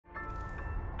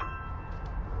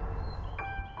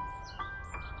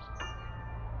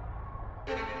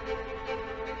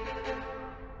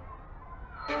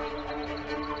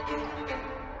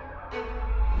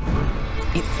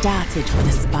It started with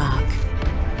a spark,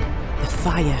 the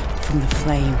fire from the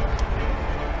flame,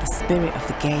 the spirit of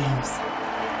the games,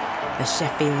 the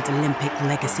Sheffield Olympic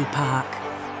Legacy Park.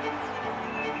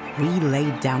 We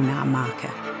laid down our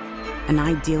marker, an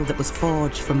ideal that was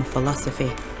forged from a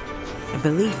philosophy, a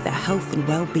belief that health and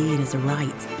well-being is a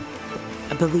right,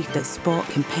 a belief that sport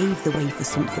can pave the way for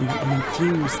something that will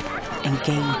infuse,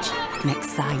 engage and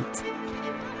excite.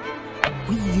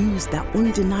 We used that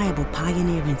undeniable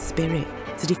pioneering spirit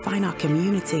to define our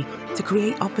community, to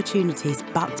create opportunities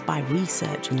backed by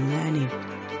research and learning,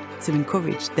 to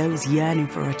encourage those yearning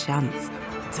for a chance,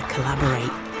 to collaborate,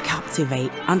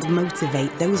 captivate and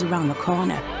motivate those around the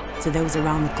corner to those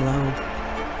around the globe.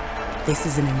 This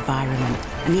is an environment,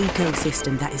 an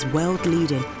ecosystem that is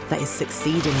world-leading, that is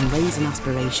succeeding in raising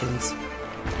aspirations.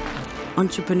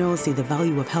 Entrepreneurs see the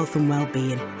value of health and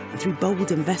well-being, and through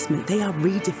bold investment, they are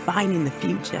redefining the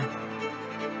future.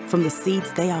 From the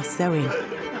seeds they are sowing,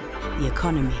 the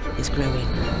economy is growing.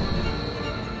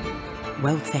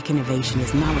 WellTech innovation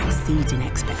is now exceeding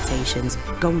expectations,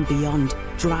 going beyond,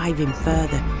 driving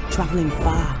further, travelling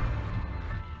far.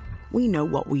 We know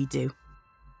what we do.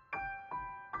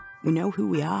 We know who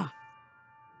we are.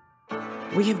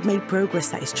 We have made progress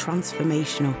that is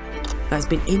transformational, that has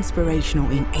been inspirational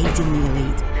in aiding the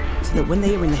elite, so that when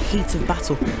they are in the heat of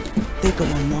battle, they go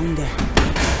on longer.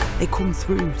 They come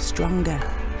through stronger.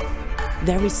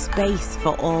 There is space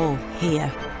for all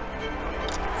here.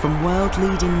 From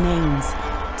world-leading names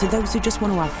to those who just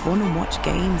want to have fun and watch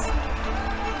games.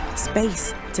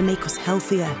 Space to make us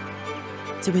healthier,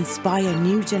 to inspire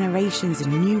new generations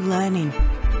and new learning.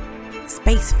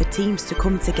 Space for teams to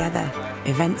come together,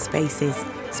 event spaces,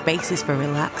 spaces for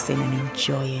relaxing and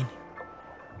enjoying.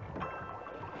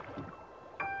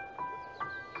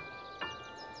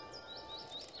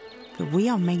 But we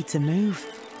are made to move.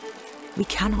 We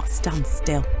cannot stand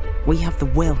still. We have the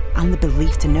will and the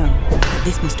belief to know that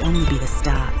this must only be the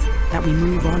start, that we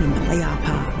move on and play our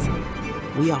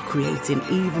part. We are creating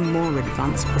even more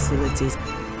advanced facilities,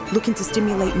 looking to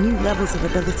stimulate new levels of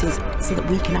abilities so that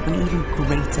we can have an even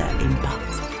greater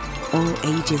impact. All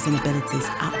ages and abilities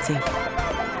active.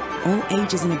 All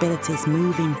ages and abilities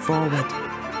moving forward.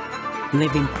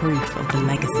 Living proof of the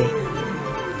legacy.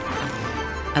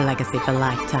 A legacy for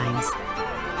lifetimes.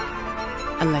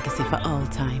 A legacy for all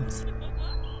times.